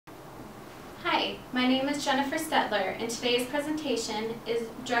Hi, my name is Jennifer Stettler, and today's presentation is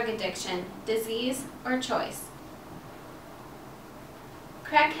drug addiction, disease or choice.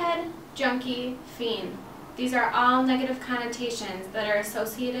 Crackhead, junkie, fiend. These are all negative connotations that are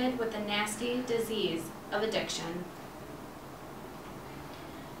associated with the nasty disease of addiction.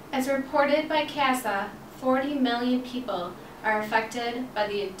 As reported by CASA, 40 million people are affected by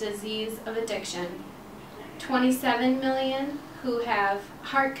the disease of addiction. 27 million who have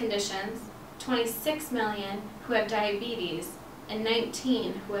heart conditions, 26 million who have diabetes, and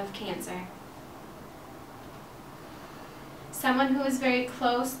 19 who have cancer. Someone who is very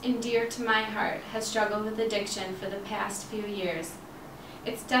close and dear to my heart has struggled with addiction for the past few years.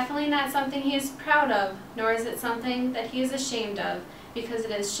 It's definitely not something he is proud of, nor is it something that he is ashamed of, because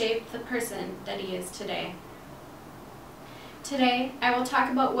it has shaped the person that he is today. Today, I will talk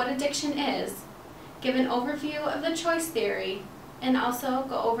about what addiction is, give an overview of the choice theory, and also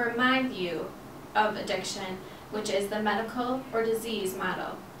go over my view of addiction, which is the medical or disease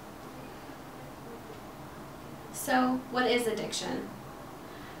model. So, what is addiction?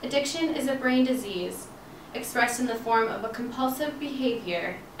 Addiction is a brain disease expressed in the form of a compulsive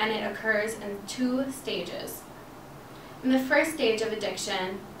behavior, and it occurs in 2 stages. In the first stage of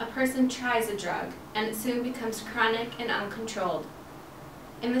addiction, a person tries a drug, and it soon becomes chronic and uncontrolled.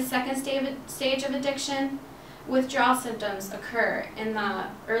 In the second stage of addiction, withdrawal symptoms occur in the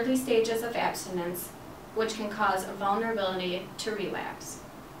early stages of abstinence, which can cause a vulnerability to relapse.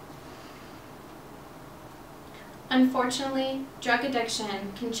 Unfortunately, drug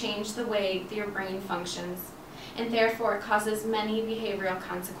addiction can change the way your brain functions, and therefore causes many behavioral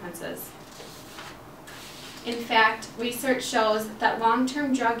consequences. In fact, research shows that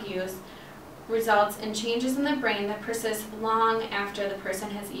long-term drug use results in changes in the brain that persist long after the person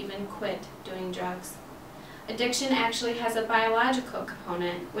has even quit doing drugs. Addiction actually has a biological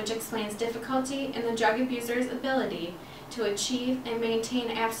component, which explains difficulty in the drug abuser's ability to achieve and maintain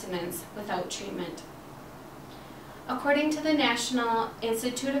abstinence without treatment. According to the National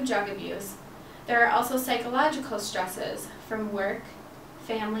Institute of Drug Abuse, there are also psychological stresses from work,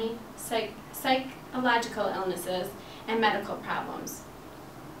 family, psychological illnesses, and medical problems.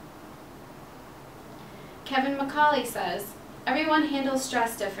 Kevin McCauley says, "Everyone handles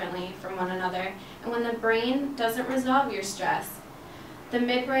stress differently from one another, and when the brain doesn't resolve your stress, the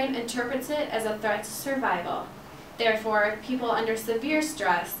midbrain interprets it as a threat to survival. Therefore, people under severe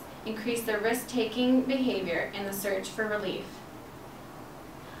stress increase their risk-taking behavior in the search for relief."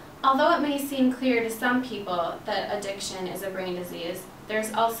 Although it may seem clear to some people that addiction is a brain disease,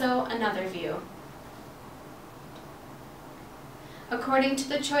 there's also another view. According to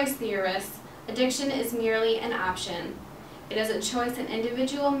the choice theorists, addiction is merely an option. It is a choice an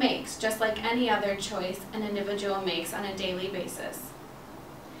individual makes, just like any other choice an individual makes on a daily basis.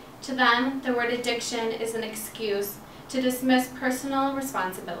 To them, the word addiction is an excuse to dismiss personal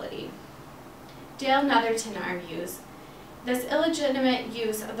responsibility. Dale Netherton argues, this illegitimate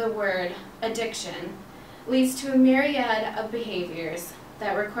use of the word addiction leads to a myriad of behaviors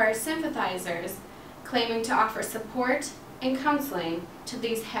that require sympathizers claiming to offer support and counseling to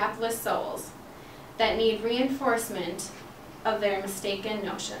these hapless souls that need reinforcement of their mistaken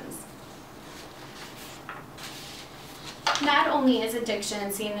notions. Not only is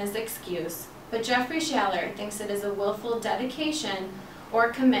addiction seen as an excuse, but Jeffrey Schaller thinks it is a willful dedication or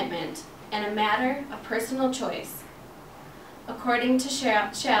commitment and a matter of personal choice. According to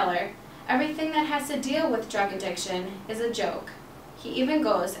Schaller, everything that has to deal with drug addiction is a joke. He even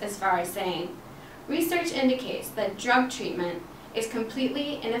goes as far as saying, research indicates that drug treatment is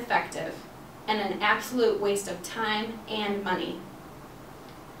completely ineffective and an absolute waste of time and money.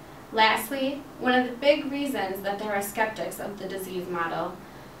 Lastly, one of the big reasons that there are skeptics of the disease model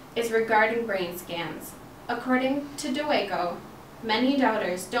is regarding brain scans. According to DeWaco, many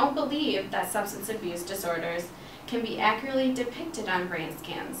doubters don't believe that substance abuse disorders can be accurately depicted on brain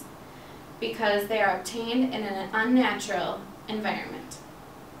scans because they are obtained in an unnatural environment.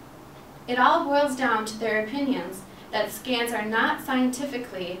 It all boils down to their opinions that scans are not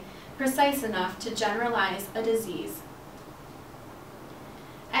scientifically precise enough to generalize a disease.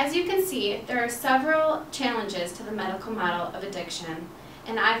 As you can see, there are several challenges to the medical model of addiction,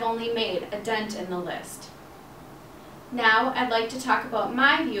 and I've only made a dent in the list. Now, I'd like to talk about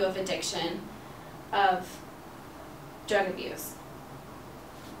my view of addiction of drug abuse.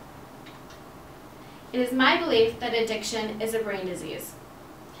 It is my belief that addiction is a brain disease.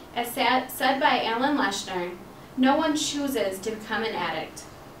 As said by Alan Leshner, no one chooses to become an addict.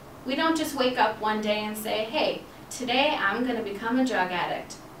 We don't just wake up one day and say, hey, today I'm going to become a drug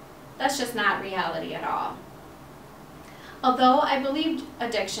addict. That's just not reality at all. Although I believe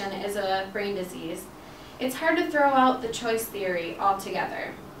addiction is a brain disease, it's hard to throw out the choice theory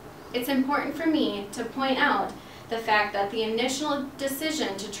altogether. It's important for me to point out the fact that the initial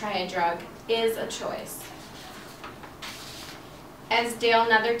decision to try a drug is a choice. As Dale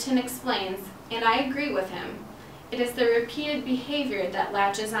Netherton explains, and I agree with him, it is the repeated behavior that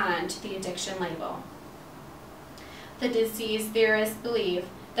latches on to the addiction label. The disease theorists believe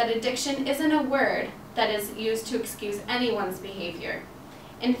that addiction isn't a word that is used to excuse anyone's behavior.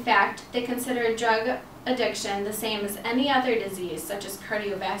 In fact, they consider drug addiction the same as any other disease, such as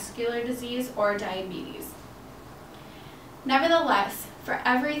cardiovascular disease or diabetes. Nevertheless, for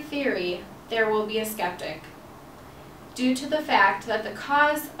every theory, there will be a skeptic. Due to the fact that the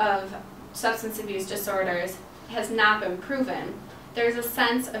cause of substance abuse disorders has not been proven, there is a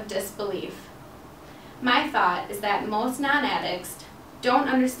sense of disbelief. My thought is that most non-addicts don't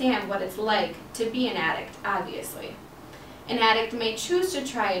understand what it's like to be an addict, obviously. An addict may choose to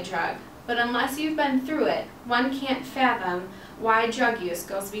try a drug, but unless you've been through it, one can't fathom why drug use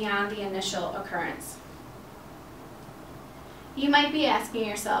goes beyond the initial occurrence. You might be asking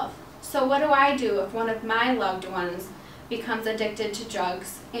yourself, so what do I do if one of my loved ones becomes addicted to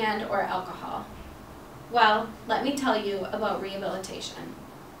drugs and or alcohol? Well, let me tell you about rehabilitation.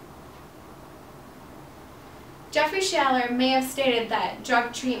 Jeffrey Schaller may have stated that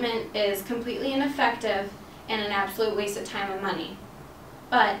drug treatment is completely ineffective and an absolute waste of time and money.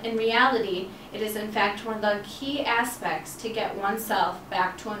 But in reality, it is in fact one of the key aspects to get oneself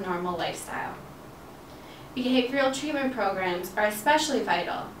back to a normal lifestyle. Behavioral treatment programs are especially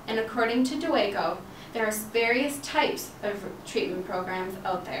vital, and according to DeWaco, there are various types of treatment programs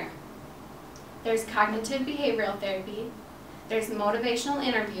out there. There's cognitive behavioral therapy, there's motivational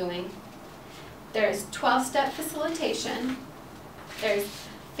interviewing, there's 12-step facilitation, there's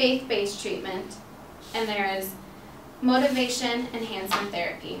faith-based treatment, and there is motivation enhancement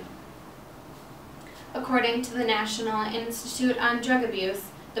therapy. According to the National Institute on Drug Abuse,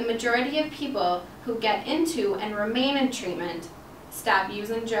 the majority of people who get into and remain in treatment stop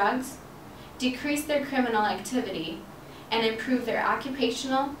using drugs, decrease their criminal activity, and improve their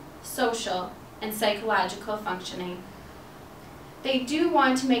occupational, social, and psychological functioning. They do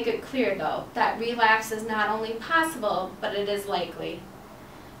want to make it clear, though, that relapse is not only possible, but it is likely,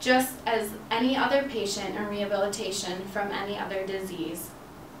 just as any other patient in rehabilitation from any other disease.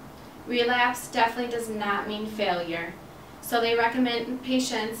 Relapse definitely does not mean failure, so they recommend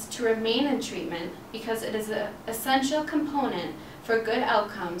patients to remain in treatment because it is an essential component for good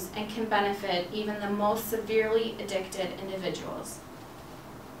outcomes and can benefit even the most severely addicted individuals.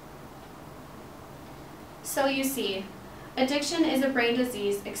 So you see, addiction is a brain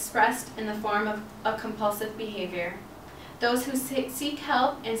disease expressed in the form of a compulsive behavior. Those who seek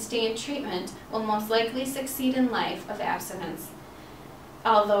help and stay in treatment will most likely succeed in life of abstinence,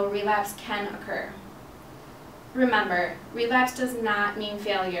 although relapse can occur. Remember, relapse does not mean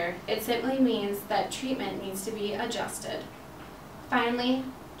failure. It simply means that treatment needs to be adjusted. Finally,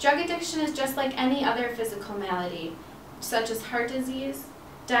 drug addiction is just like any other physical malady, such as heart disease,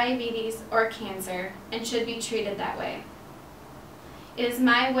 diabetes, or cancer, and should be treated that way. It is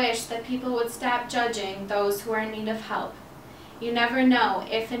my wish that people would stop judging those who are in need of help. You never know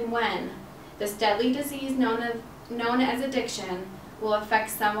if and when this deadly disease known as addiction will affect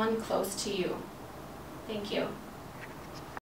someone close to you. Thank you.